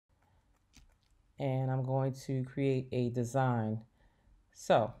and I'm going to create a design.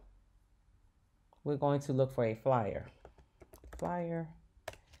 So we're going to look for a flyer.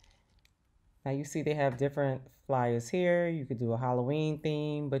 Now you see they have different flyers here. You could do a Halloween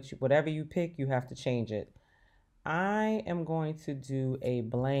theme, but whatever you pick, you have to change it. I am going to do a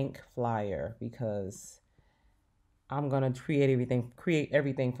blank flyer because I'm going to create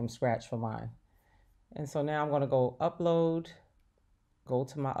everything from scratch for mine. And so now I'm going to go upload, go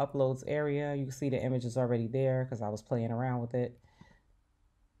to my uploads area. You can see the image is already there because I was playing around with it.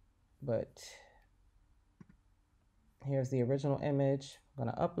 But here's the original image. I'm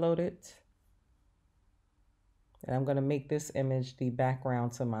going to upload it. And I'm going to make this image the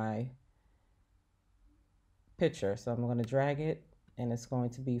background to my picture. So I'm going to drag it and it's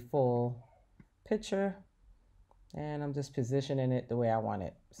going to be full picture. And I'm just positioning it the way I want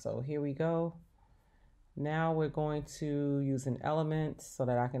it. So here we go. Now we're going to use an element so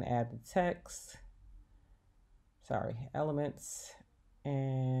that I can add the text. Sorry, elements.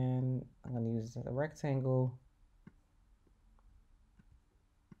 And I'm going to use the rectangle.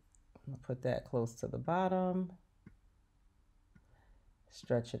 I'm going to put that close to the bottom.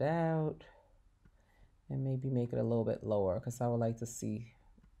 Stretch it out. And maybe make it a little bit lower because I would like to see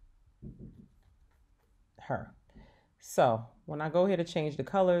her. So when I go here to change the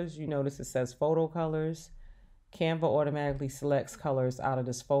colors, you notice it says photo colors. Canva automatically selects colors out of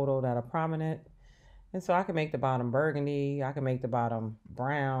this photo that are prominent. And so I can make the bottom burgundy. I can make the bottom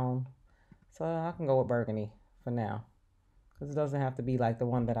brown. So I can go with burgundy for now because it doesn't have to be like the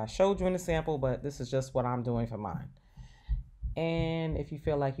one that I showed you in the sample, but this is just what I'm doing for mine. And if you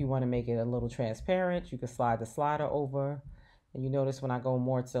feel like you want to make it a little transparent, you can slide the slider over. And you notice when I go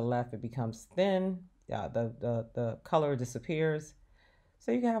more to the left, it becomes thin. The color disappears.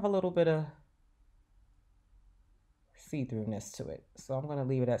 So you can have a little bit of see-throughness to it. So I'm going to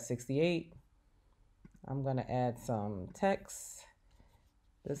leave it at 68. I'm going to add some text.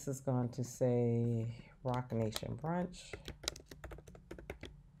 This is going to say Rock Nation Brunch.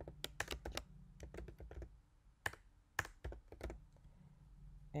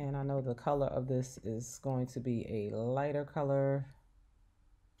 And I know the color of this is going to be a lighter color.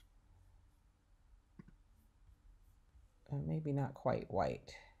 Maybe not quite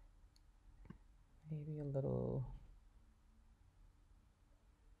white. Maybe a little,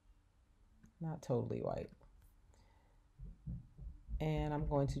 not totally white. And I'm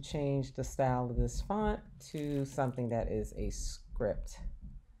going to change the style of this font to something that is a script.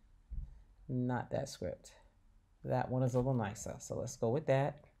 Not that script. That one is a little nicer. So let's go with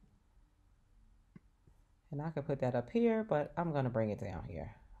that. And I could put that up here, but I'm going to bring it down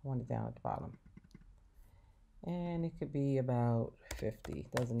here. I want it down at the bottom. And it could be about 50.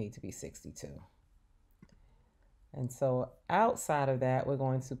 Doesn't need to be 62. And so outside of that, we're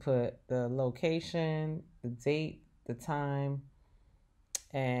going to put the location, the date, the time,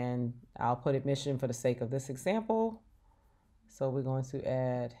 and I'll put admission for the sake of this example. So we're going to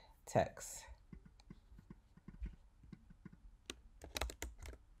add text.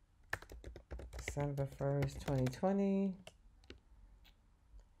 December 1st, 2020,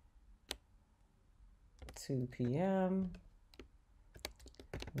 2 p.m.,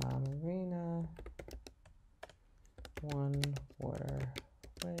 La Marina, 1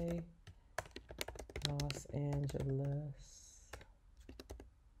 Waterway, Los Angeles.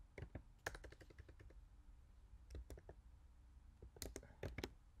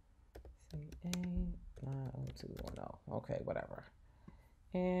 C8-90210. Okay, whatever.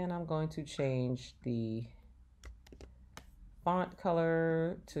 And I'm going to change the font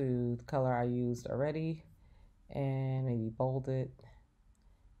color to the color I used already and maybe bold it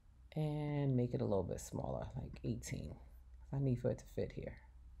and make it a little bit smaller, like 18. I need for it to fit here.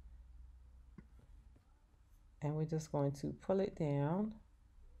 And we're just going to pull it down.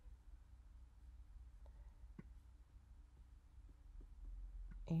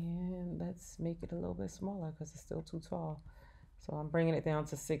 And let's make it a little bit smaller because it's still too tall. So I'm bringing it down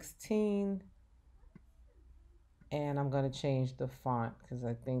to 16. And I'm going to change the font because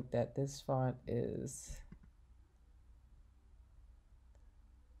I think that this font is,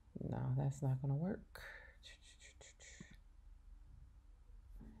 no, that's not going to work.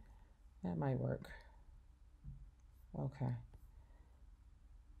 That might work. Okay.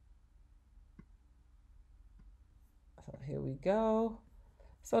 So here we go.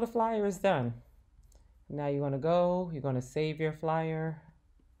 So the flyer is done. Now you're going to save your flyer.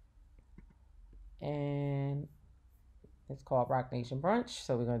 And it's called Rock Nation Brunch.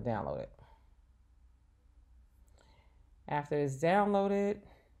 So we're going to download it. After it's downloaded,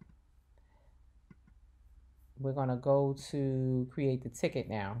 we're going to go to create the ticket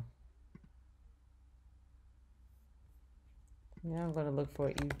now. Now I'm going to look for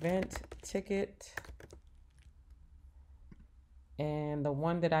event ticket. And the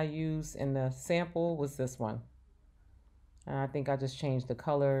one that I used in the sample was this one. And I think I just changed the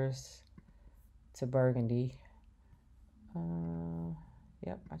colors to burgundy.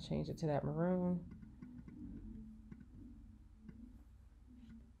 Yep, I changed it to that maroon.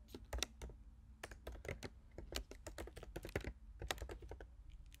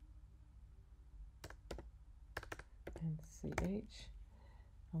 And CH.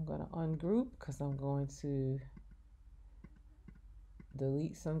 I'm going to ungroup because I'm going to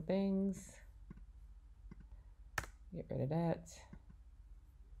delete some things. Get rid of that.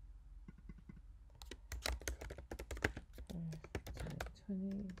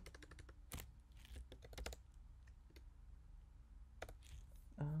 Time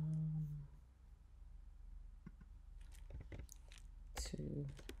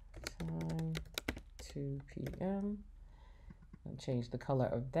 2 p.m. I'll change the color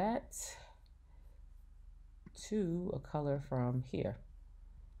of that to a color from here.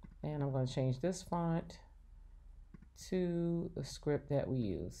 And I'm going to change this font to the script that we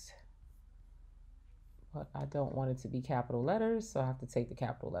used. But I don't want it to be capital letters, so I have to take the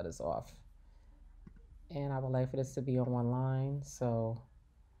capital letters off. And I would like for this to be on one line, so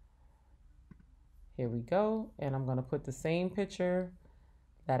here we go. And I'm going to put the same picture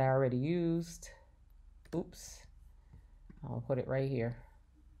that I already used. Oops. I'll put it right here.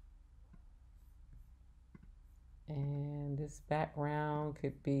 And this background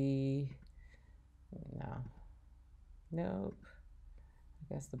could be, nope.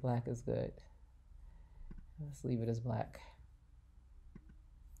 I guess the black is good. Let's leave it as black.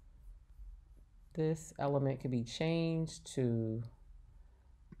 This element can be changed to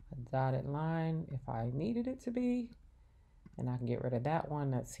a dotted line if I needed it to be. And I can get rid of that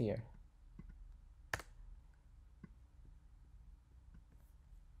one that's here.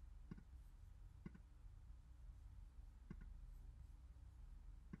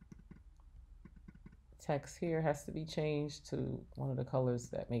 Text here has to be changed to one of the colors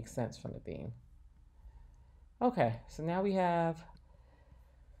that makes sense from the theme. Okay, so now we have,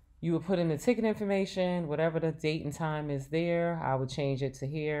 you would put in the ticket information, whatever the date and time is there. I would change it to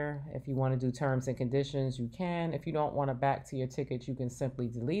here. If you want to do terms and conditions, you can. If you don't want to back to your ticket, you can simply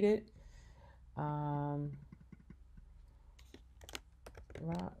delete it. Rock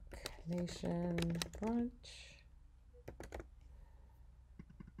Nation brunch.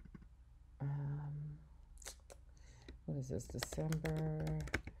 What is this? December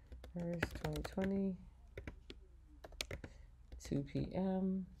 1st, 2020. 2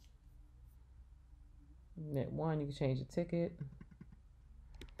 p.m. Minute 1, you can change the ticket.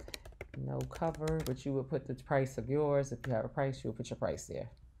 No cover, but you would put the price of yours. If you have a price, you'll put your price there.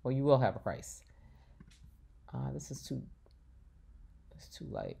 Well, you will have a price. This is too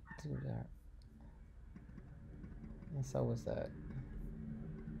light, too dark. And so was that.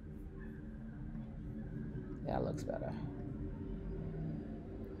 That looks better.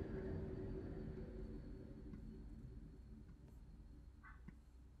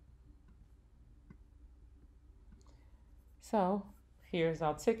 So here's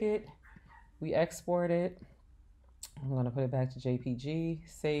our ticket. We export it. I'm going to put it back to JPG,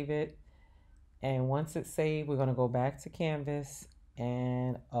 save it. And once it's saved, we're going to go back to Canvas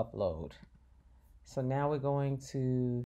and upload. So now we're going to